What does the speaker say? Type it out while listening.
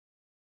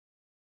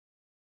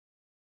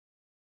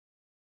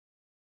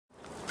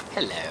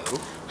Hello.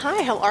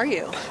 Hi, how are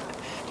you?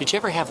 Did you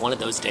ever have one of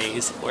those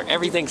days where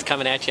everything's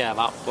coming at you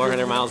about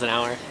 400 miles an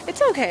hour? It's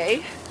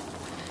okay.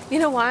 You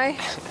know why?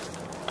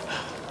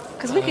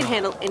 Because we can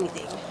handle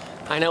anything.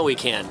 I know we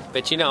can,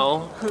 but you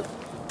know,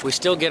 we're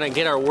still gonna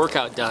get our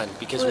workout done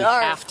because we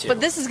have to. But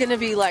this is gonna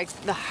be like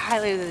the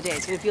highlight of the day.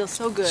 It's gonna feel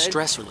so good.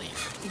 Stress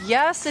relief.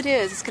 Yes, it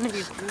is. It's gonna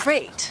be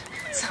great.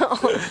 So.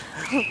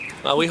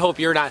 Well, we hope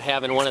you're not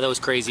having one of those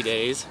crazy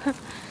days.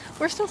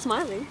 We're still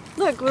smiling.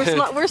 Look,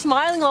 we're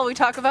smiling while we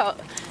talk about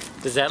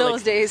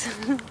those days.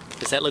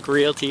 Does that look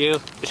real to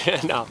you?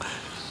 No.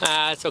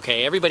 It's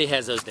okay. Everybody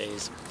has those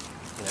days.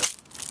 You know.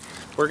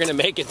 We're gonna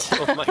make it.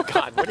 Oh my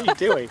God! What are you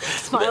doing?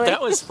 Smiling.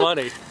 That was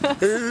funny.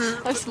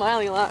 I'm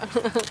smiling a lot.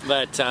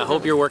 But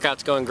hope your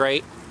workout's going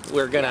great.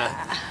 We're gonna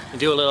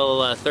do a little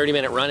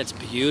 30-minute run. It's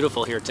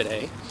beautiful here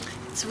today.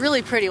 It's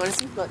really pretty. Want to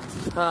see? Look.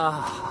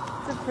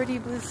 It's a pretty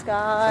blue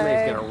sky.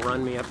 Somebody's gonna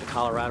run me up to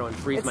Colorado and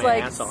freeze my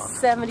ass off.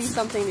 It's like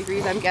 70-something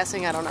degrees. I'm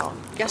guessing. I don't know.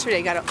 Yesterday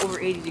I got over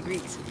 80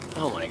 degrees.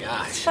 Oh my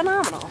gosh! It's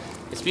phenomenal.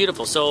 It's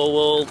beautiful. So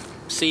we'll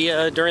see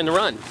you during the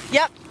run.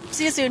 Yep.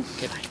 See you soon.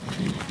 Okay, bye.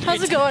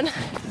 How's it going?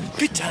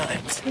 Good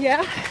times.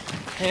 Yeah?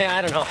 Yeah,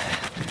 I don't know.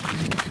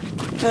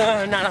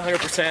 Not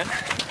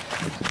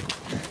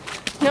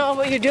 100%. No,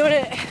 but you're doing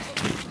it.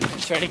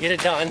 Trying to get it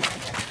done.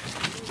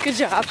 Good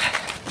job.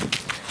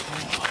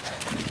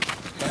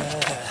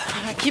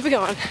 Keep it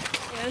going. I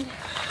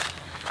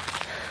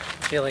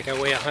feel like I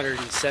weigh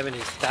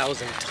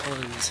 170,000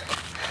 tons.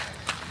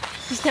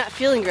 He's not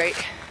feeling great.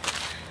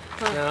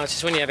 No, it's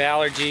just when you have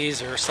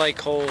allergies or a slight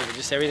cold, or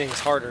just everything's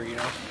harder, you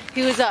know.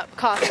 He was up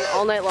coughing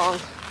all night long.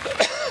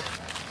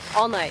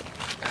 All night.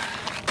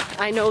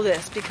 I know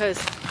this because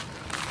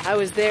I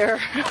was there.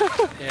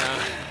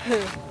 Yeah.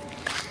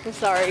 I'm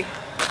sorry.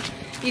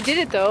 You did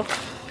it though.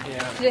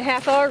 Yeah. Did a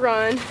half-hour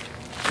run.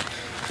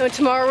 So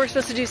tomorrow we're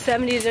supposed to do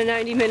 70 to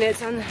 90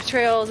 minutes on the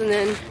trails, and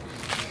then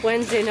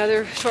Wednesday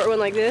another short one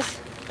like this.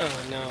 Oh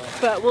no.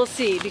 But we'll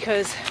see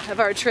because of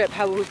our trip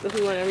how we want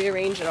to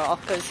rearrange it all,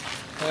 because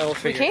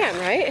we can,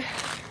 right?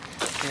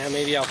 Yeah,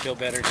 maybe I'll feel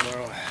better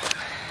tomorrow.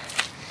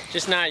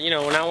 Just not, you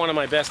know, not one of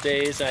my best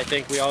days. I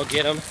think we all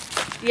get them.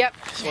 Yep.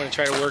 Just want to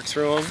try to work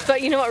through them.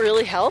 But you know what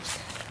really helps?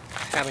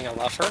 Having a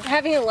lover.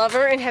 Having a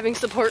lover and having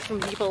support from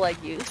people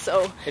like you.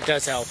 So it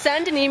does help.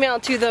 Send an email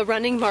to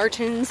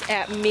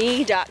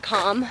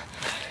TheRunningMartins@me.com.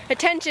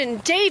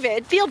 Attention,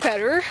 David, feel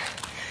better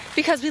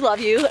because we love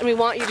you and we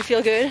want you to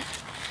feel good.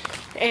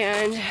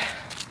 And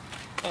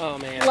oh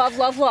man. Love,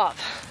 love, love.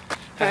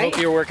 I hope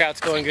your workout's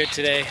going good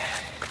today.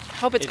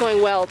 Hope it's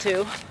going well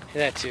too.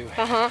 That too.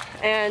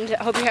 And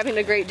I hope you're having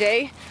a great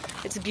day.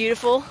 It's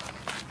beautiful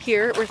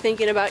here. We're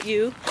thinking about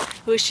you.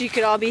 Wish you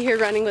could all be here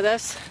running with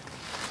us.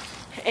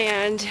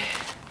 And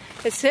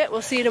that's it.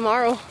 We'll see you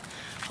tomorrow.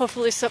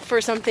 Hopefully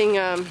for something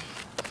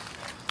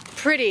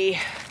pretty.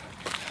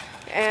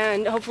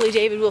 And hopefully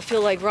David will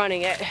feel like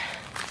running it.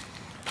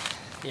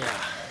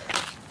 Yeah.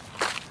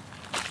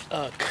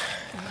 Ugh.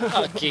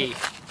 Uggy.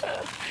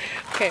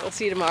 Okay, we'll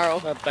see you tomorrow.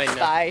 Bye-bye now.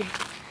 Bye.